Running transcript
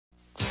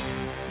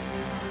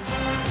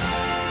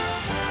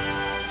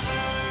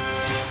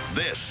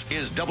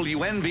is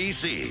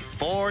WNBC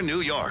for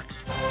New York.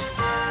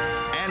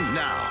 And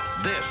now,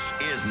 this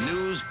is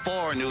News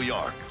for New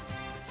York.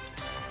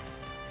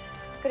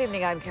 Good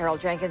evening, I'm Carol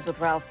Jenkins with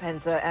Ralph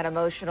Penza. An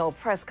emotional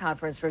press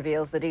conference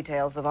reveals the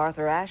details of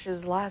Arthur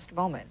Ashe's last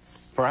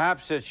moments.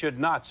 Perhaps it should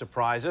not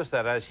surprise us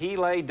that as he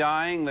lay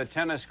dying, the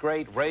tennis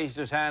great raised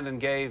his hand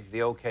and gave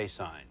the OK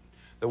sign.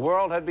 The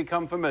world had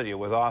become familiar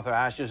with Arthur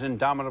Ashe's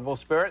indomitable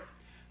spirit.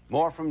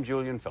 More from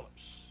Julian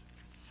Phillips.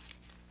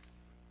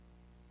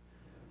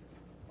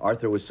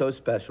 Arthur was so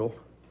special.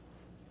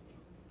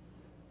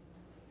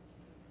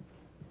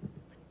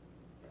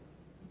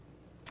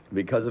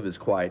 Because of his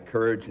quiet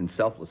courage and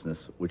selflessness,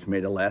 which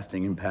made a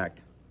lasting impact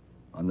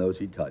on those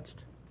he touched.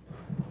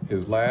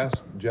 His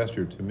last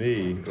gesture to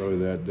me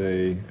earlier that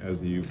day, as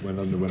he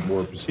underwent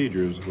more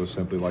procedures, was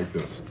simply like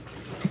this.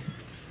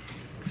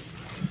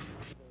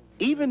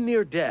 Even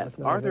near death,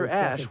 Arthur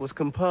Ashe was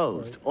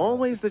composed,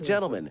 always the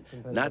gentleman,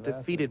 not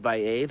defeated by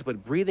AIDS,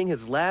 but breathing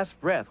his last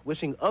breath,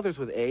 wishing others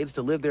with AIDS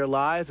to live their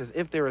lives as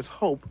if there is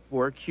hope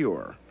for a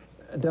cure.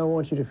 I don't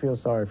want you to feel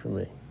sorry for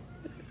me.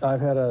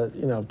 I've had a,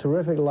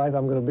 terrific life.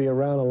 I'm going to be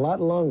around a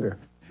lot longer.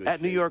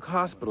 At New York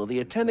Hospital, the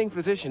attending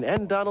physician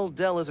and Donald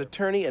Dell, his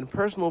attorney and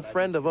personal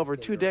friend of over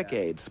 2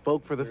 decades,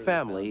 spoke for the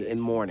family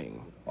in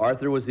mourning.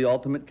 Arthur was the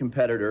ultimate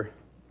competitor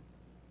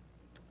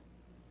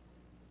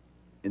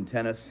in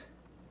tennis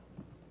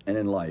and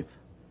in life,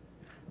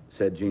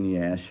 said Jeannie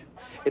Ashe.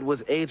 It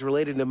was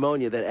AIDS-related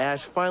pneumonia that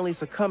Ashe finally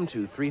succumbed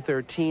to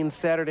 3/13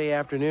 Saturday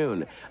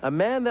afternoon. A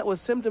man that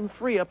was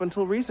symptom-free up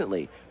until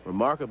recently,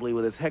 remarkably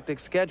with his hectic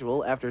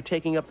schedule after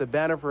taking up the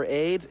banner for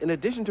AIDS in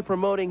addition to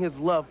promoting his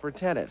love for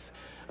tennis.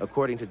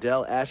 According to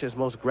Dell, Ashe's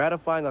most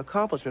gratifying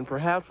accomplishment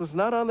perhaps was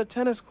not on the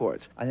tennis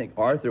courts. I think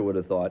Arthur would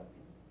have thought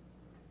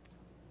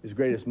his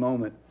greatest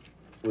moment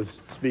was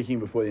speaking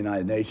before the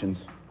United Nations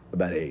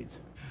about AIDS.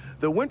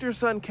 The winter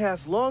sun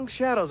cast long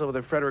shadows over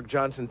the Frederick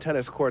Johnson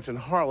tennis courts in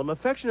Harlem,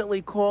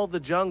 affectionately called the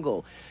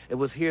Jungle. It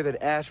was here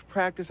that Ashe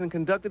practiced and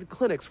conducted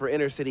clinics for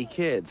inner-city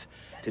kids.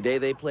 Today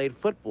they played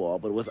football,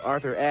 but it was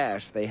Arthur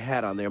Ashe they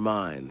had on their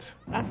minds.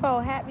 I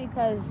felt happy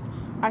because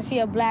I see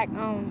a black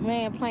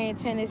man playing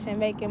tennis and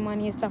making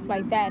money and stuff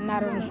like that,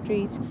 not on the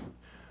streets.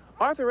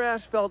 Arthur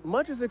Ashe felt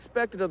much as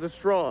expected of the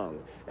strong,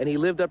 and he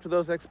lived up to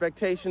those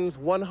expectations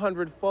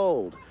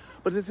 100-fold.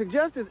 But to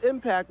suggest his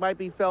impact might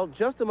be felt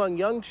just among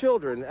young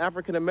children,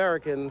 African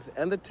Americans,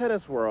 and the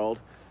tennis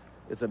world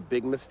is a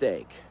big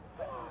mistake.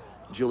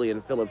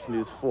 Julian Phillips,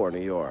 News 4,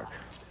 New York.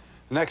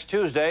 Next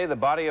Tuesday, the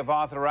body of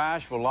Arthur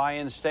Ashe will lie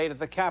in state at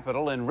the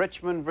Capitol in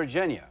Richmond,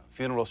 Virginia.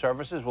 Funeral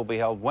services will be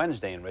held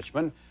Wednesday in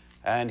Richmond,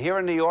 and here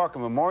in New York, a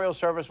memorial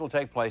service will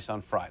take place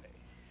on Friday.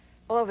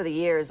 Well, over the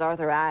years,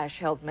 Arthur Ashe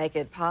helped make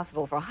it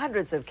possible for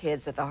hundreds of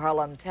kids at the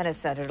Harlem Tennis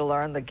Center to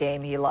learn the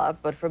game he loved.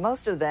 But for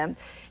most of them,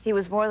 he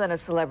was more than a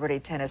celebrity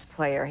tennis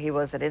player. He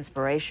was an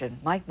inspiration.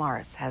 Mike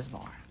Morris has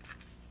more.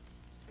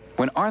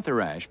 When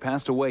Arthur Ashe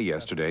passed away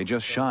yesterday,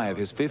 just shy of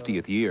his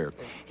 50th year,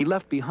 he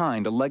left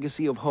behind a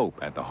legacy of hope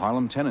at the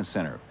Harlem Tennis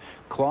Center.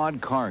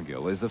 Claude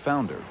Cargill is the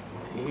founder.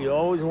 He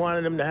always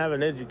wanted them to have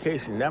an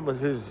education. That was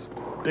his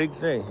big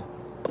thing.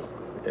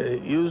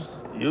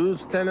 Use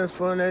tennis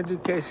for an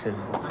education.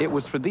 It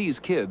was for these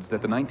kids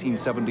that the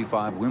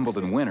 1975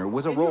 Wimbledon winner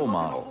was a role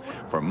model.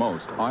 For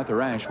most,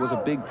 Arthur Ashe was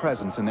a big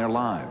presence in their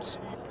lives.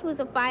 He was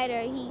a fighter.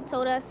 He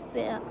told us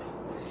to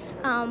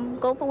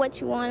go for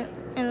what you want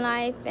in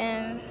life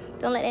and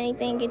don't let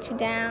anything get you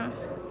down.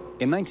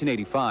 In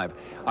 1985,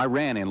 I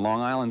ran in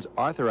Long Island's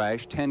Arthur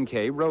Ashe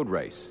 10K road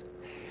race.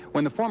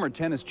 When the former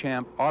tennis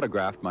champ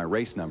autographed my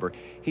race number,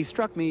 he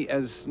struck me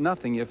as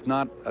nothing if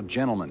not a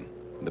gentleman.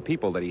 The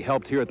people that he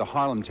helped here at the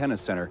Harlem Tennis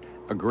Center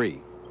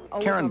agree.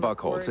 Karen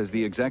Buckholz is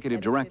the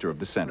executive director of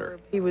the center.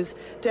 He was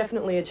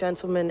definitely a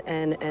gentleman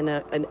and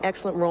an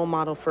excellent role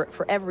model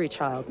for every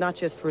child, not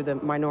just for the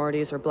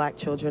minorities or black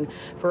children,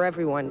 for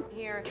everyone.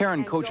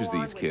 Karen coaches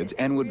these kids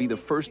and would be the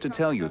first to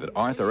tell you that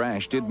Arthur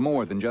Ashe did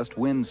more than just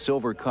win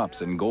silver cups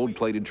and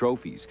gold-plated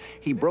trophies.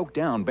 He broke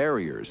down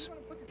barriers.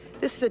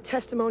 This is a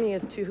testimony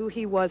to who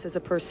he was as a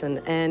person,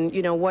 and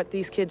what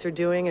these kids are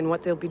doing and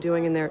what they'll be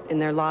doing in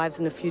their lives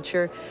in the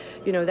future.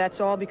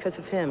 That's all because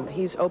of him.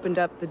 He's opened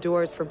up the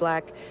doors for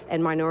black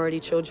and minority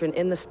children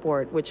in the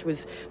sport, which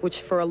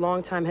for a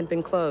long time had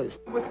been closed.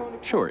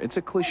 Sure, it's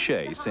a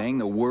cliche saying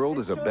the world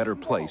is a better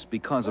place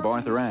because of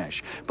Arthur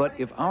Ashe, but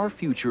if our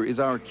future is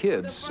our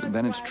kids,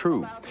 then it's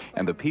true.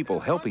 And the people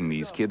helping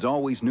these kids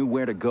always knew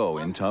where to go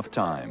in tough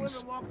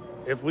times.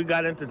 If we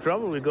got into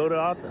trouble, we go to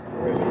Arthur.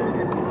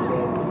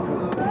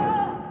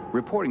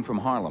 Reporting from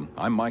Harlem,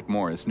 I'm Mike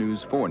Morris,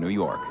 News 4 New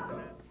York.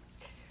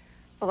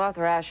 Well,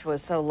 Arthur Ashe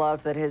was so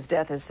loved that his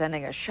death is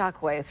sending a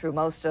shockwave through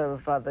most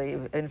of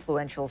the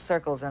influential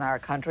circles in our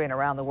country and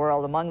around the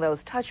world. Among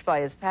those touched by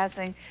his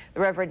passing,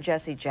 the Reverend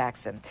Jesse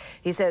Jackson.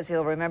 He says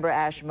he'll remember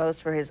Ashe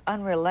most for his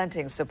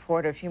unrelenting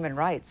support of human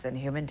rights and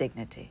human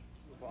dignity.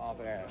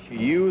 Arthur Ashe. He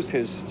used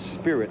his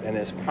spirit and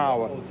his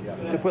power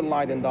to put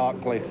light in dark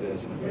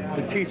places,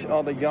 to teach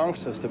other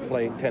youngsters to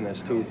play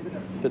tennis, to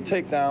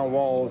take down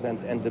walls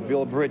and to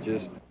build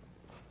bridges.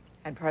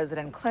 And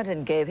President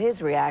Clinton gave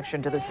his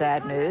reaction to the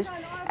sad news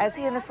as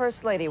he and the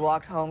First Lady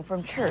walked home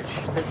from church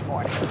this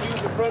morning. He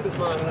was a friend of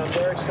mine, and I'm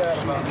very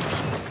sad about it.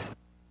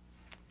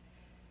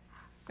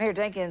 Mayor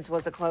Dinkins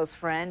was a close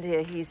friend.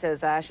 He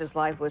says Ashe's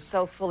life was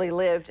so fully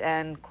lived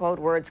and, quote,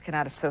 words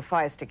cannot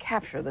suffice to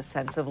capture the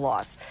sense of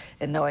loss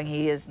in knowing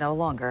he is no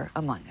longer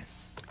among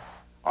us.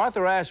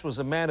 Arthur Ashe was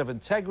a man of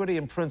integrity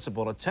and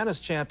principle, a tennis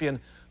champion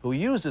who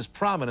used his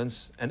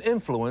prominence and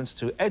influence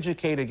to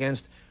educate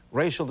against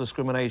racial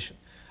discrimination.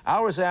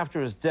 Hours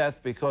after his death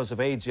because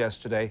of AIDS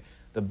yesterday,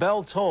 the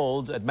bell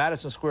tolled at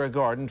Madison Square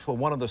Garden for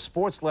one of the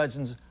sports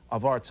legends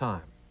of our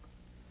time.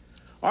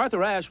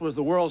 Arthur Ashe was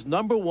the world's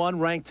 #1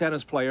 ranked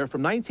tennis player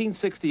from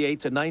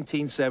 1968 to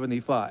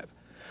 1975.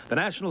 The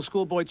national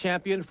schoolboy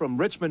champion from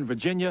Richmond,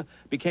 Virginia,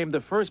 became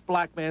the first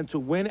black man to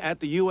win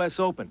at the U.S.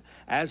 Open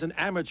as an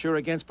amateur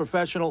against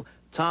professional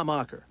Tom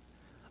Ocker.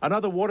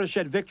 Another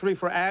watershed victory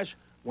for Ashe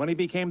when he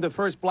became the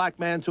first black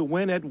man to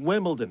win at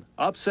Wimbledon,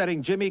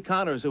 upsetting Jimmy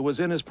Connors, who was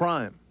in his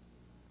prime.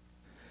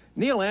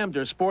 Neil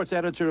Amder, sports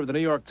editor of the New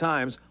York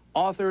Times,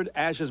 authored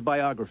Ashe's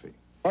biography.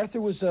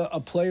 Arthur was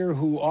a player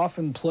who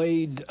often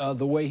played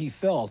the way he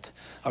felt,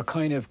 a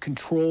kind of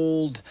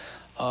controlled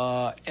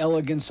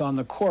elegance on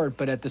the court,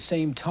 but at the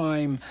same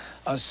time,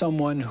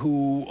 someone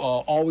who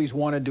always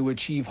wanted to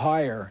achieve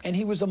higher. And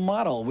he was a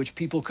model which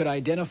people could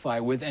identify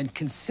with and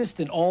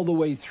consistent all the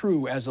way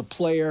through as a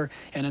player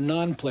and a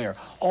non-player,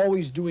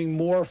 always doing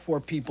more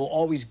for people,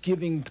 always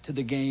giving to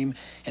the game.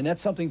 And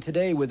that's something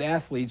today with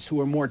athletes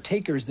who are more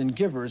takers than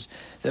givers,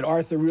 that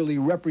Arthur really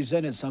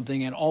represented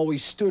something and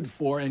always stood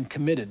for and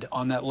committed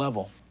on that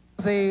level.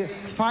 The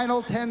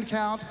final 10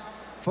 count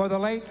for the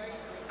late,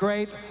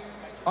 great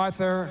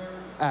Arthur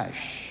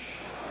Ashe.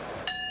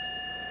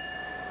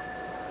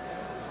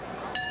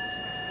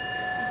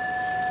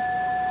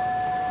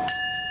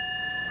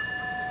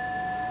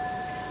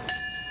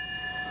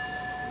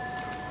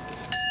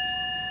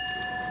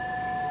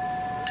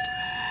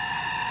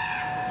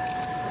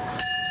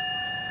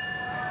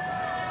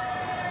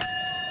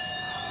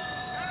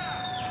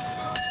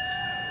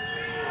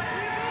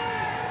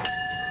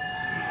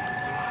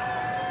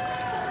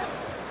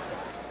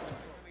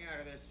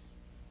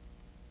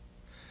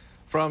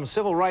 From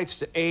civil rights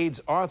to AIDS,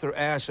 Arthur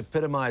Ashe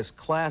epitomized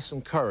class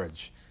and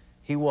courage.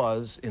 He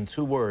was, in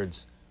 2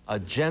 words, a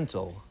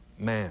gentle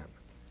man.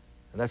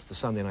 And that's the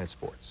Sunday Night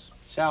Sports.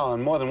 Sal,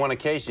 on more than one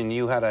occasion,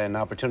 you had an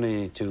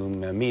opportunity to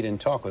meet and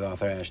talk with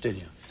Arthur Ashe, did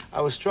you? I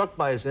was struck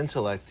by his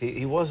intellect.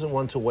 He wasn't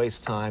one to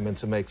waste time and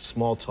to make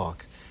small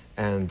talk.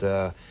 And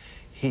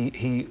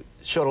he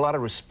showed a lot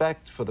of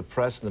respect for the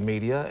press and the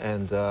media,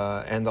 and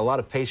a lot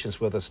of patience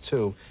with us,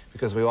 too,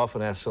 because we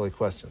often ask silly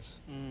questions.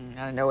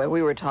 I don't know.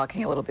 We were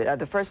talking a little bit.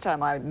 The first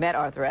time I met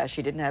Arthur Ashe,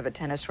 he didn't have a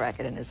tennis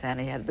racket in his hand.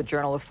 He had the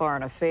Journal of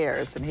Foreign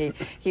Affairs, and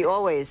he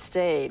always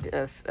stayed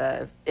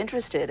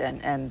interested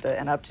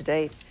and up to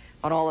date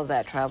on all of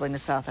that, traveling to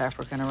South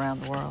Africa and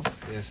around the world.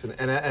 Yes, and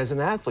as an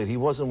athlete, he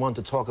wasn't one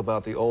to talk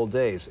about the old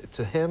days.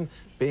 To him,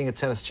 being a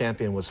tennis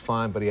champion was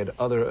fine, but he had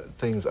other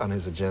things on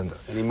his agenda.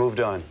 And he moved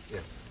on.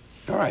 Yes.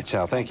 All right,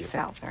 Sal, thank you.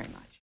 Sal, very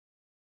much.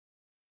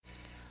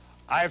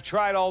 I have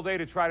tried all day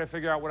to try to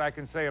figure out what I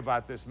can say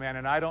about this man,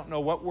 and I don't know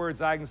what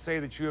words I can say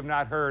that you have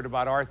not heard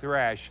about Arthur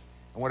Ashe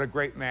and what a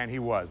great man he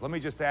was. Let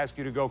me just ask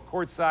you to go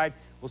courtside.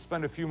 We'll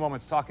spend a few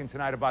moments talking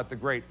tonight about the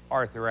great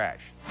Arthur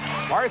Ashe.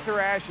 Arthur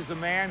Ashe is a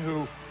man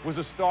who was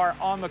a star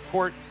on the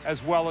court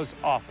as well as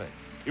off it.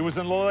 It was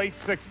in the late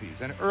 60s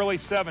and early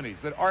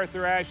 70s that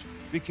Arthur Ashe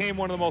became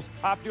one of the most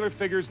popular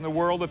figures in the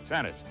world of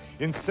tennis.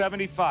 In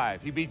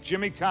 '75, he beat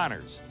Jimmy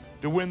Connors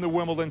to win the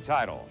Wimbledon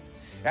title.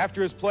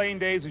 After his playing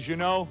days, as you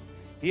know,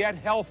 he had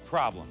health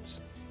problems.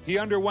 He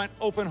underwent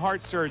open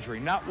heart surgery,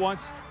 not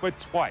once, but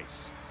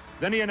twice.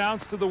 Then he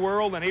announced to the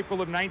world in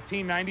April of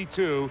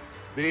 1992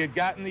 that he had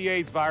gotten the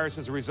AIDS virus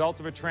as a result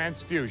of a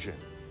transfusion.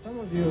 Some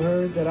of you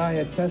heard that I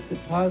had tested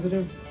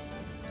positive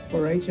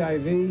for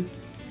HIV,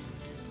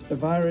 the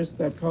virus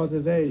that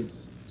causes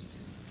AIDS.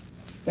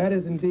 That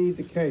is indeed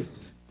the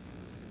case.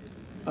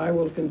 I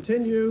will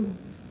continue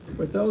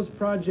with those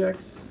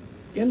projects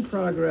in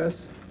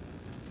progress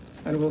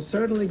and will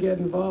certainly get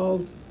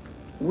involved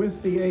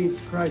with the AIDS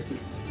crisis.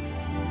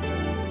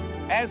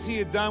 As he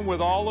had done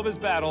with all of his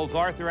battles,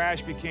 Arthur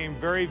Ashe became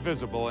very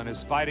visible in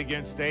his fight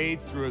against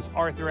AIDS through his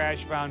Arthur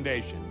Ashe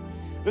Foundation.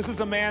 This is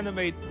a man that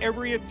made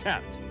every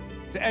attempt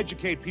to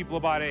educate people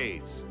about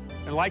AIDS.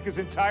 And like his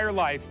entire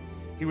life,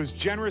 he was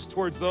generous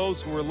towards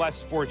those who were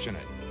less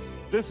fortunate.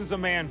 This is a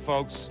man,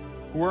 folks,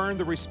 who earned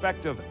the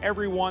respect of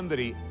everyone that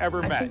he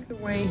ever met. I think the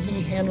way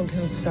he handled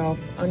himself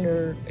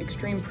under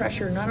extreme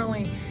pressure, not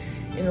only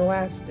in the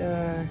last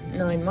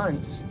 9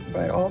 months,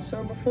 but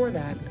also before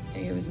that.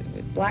 He was a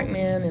black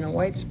man in a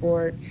white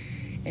sport,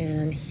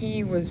 and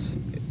he was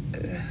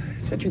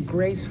such a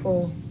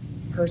graceful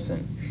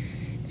person,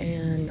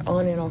 and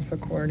on and off the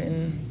court,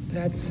 and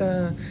that's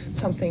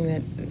something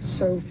that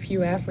so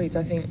few athletes,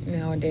 I think,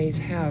 nowadays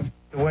have.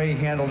 The way he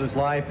handled his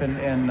life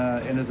and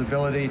his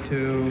ability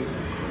to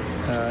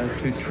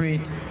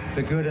treat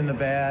the good and the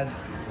bad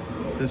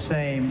the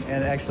same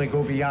and actually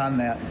go beyond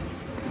that.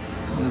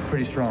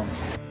 pretty strong.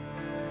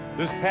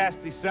 This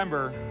past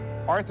December,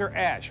 Arthur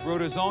Ashe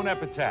wrote his own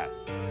epitaph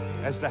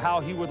as to how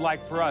he would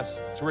like for us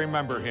to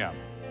remember him.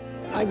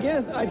 I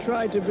guess I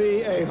tried to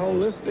be a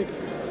holistic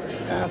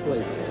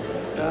athlete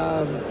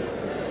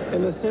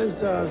in the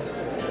sense of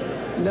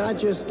not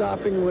just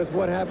stopping with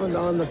what happened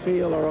on the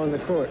field or on the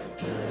court.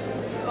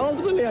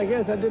 Ultimately, I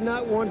guess I did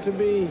not want to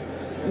be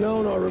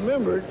known or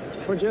remembered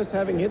for just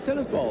having hit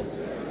tennis balls.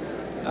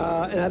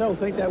 And I don't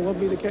think that will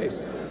be the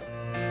case.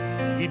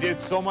 He did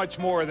so much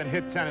more than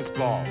hit tennis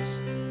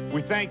balls.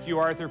 We thank you,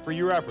 Arthur, for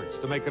your efforts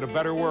to make it a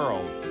better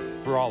world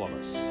for all of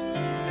us.